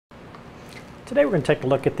Today we're going to take a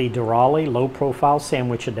look at the Derale low profile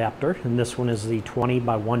sandwich adapter, and this one is the 20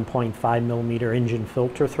 by 1.5 millimeter engine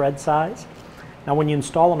filter thread size. Now when you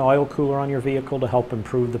install an oil cooler on your vehicle to help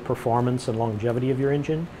improve the performance and longevity of your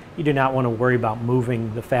engine, you do not want to worry about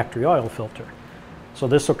moving the factory oil filter. So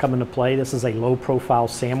this will come into play. This is a low profile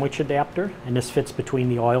sandwich adapter, and this fits between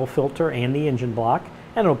the oil filter and the engine block,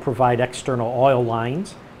 and it'll provide external oil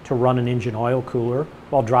lines to run an engine oil cooler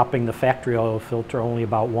while dropping the factory oil filter only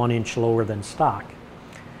about 1 inch lower than stock.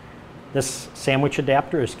 This sandwich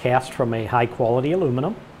adapter is cast from a high quality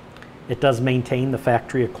aluminum. It does maintain the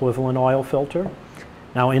factory equivalent oil filter.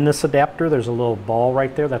 Now in this adapter there's a little ball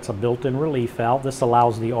right there that's a built-in relief valve. This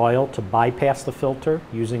allows the oil to bypass the filter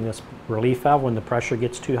using this relief valve when the pressure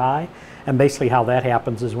gets too high. And basically how that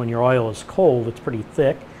happens is when your oil is cold, it's pretty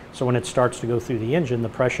thick, so when it starts to go through the engine, the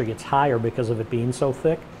pressure gets higher because of it being so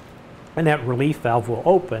thick. And that relief valve will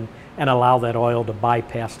open and allow that oil to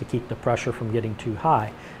bypass to keep the pressure from getting too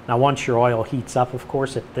high. Now once your oil heats up, of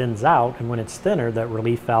course, it thins out, and when it's thinner, that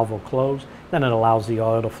relief valve will close, then it allows the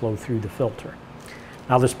oil to flow through the filter.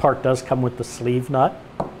 Now this part does come with the sleeve nut,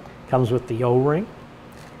 comes with the O-ring,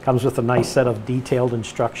 comes with a nice set of detailed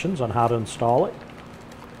instructions on how to install it.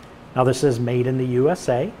 Now this is made in the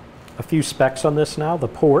USA. A few specs on this now: the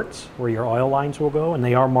ports where your oil lines will go, and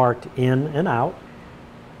they are marked in and out.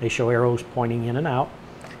 They show arrows pointing in and out.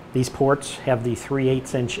 These ports have the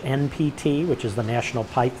 3/8 inch NPT, which is the national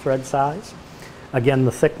pipe thread size. Again,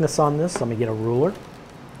 the thickness on this, let me get a ruler.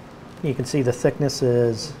 You can see the thickness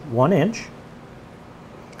is 1 inch.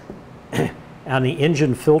 And the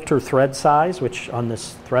engine filter thread size, which on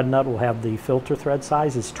this thread nut will have the filter thread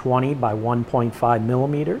size, is 20 by 1.5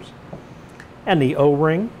 millimeters. And the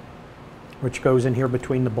O-ring, which goes in here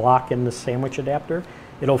between the block and the sandwich adapter,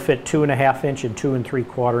 it'll fit 2.5 inch and 2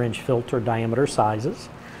 3/4 inch filter diameter sizes.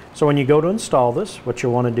 So when you go to install this, what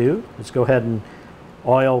you'll want to do is go ahead and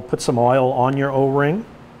put some oil on your O-ring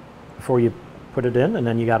before you put it in, and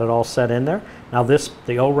then you got it all set in there. Now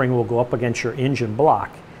the O-ring will go up against your engine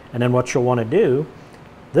block, and then what you'll want to do,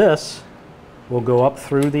 this will go up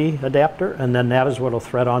through the adapter, and then that is what will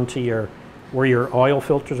thread onto where your oil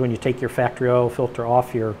filters, when you take your factory oil filter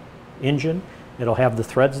off your engine, it'll have the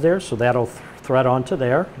threads there, so that'll thread onto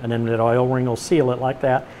there, and then that oil ring will seal it like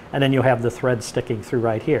that, and then you'll have the thread sticking through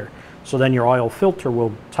right here. So then your oil filter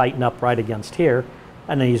will tighten up right against here,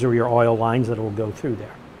 and these are your oil lines that will go through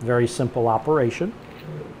there. Very simple operation.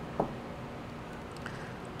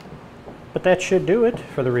 But that should do it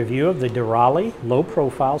for the review of the Derale low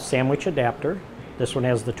profile sandwich adapter. This one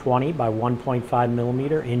has the 20 by 1.5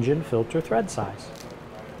 millimeter engine filter thread size.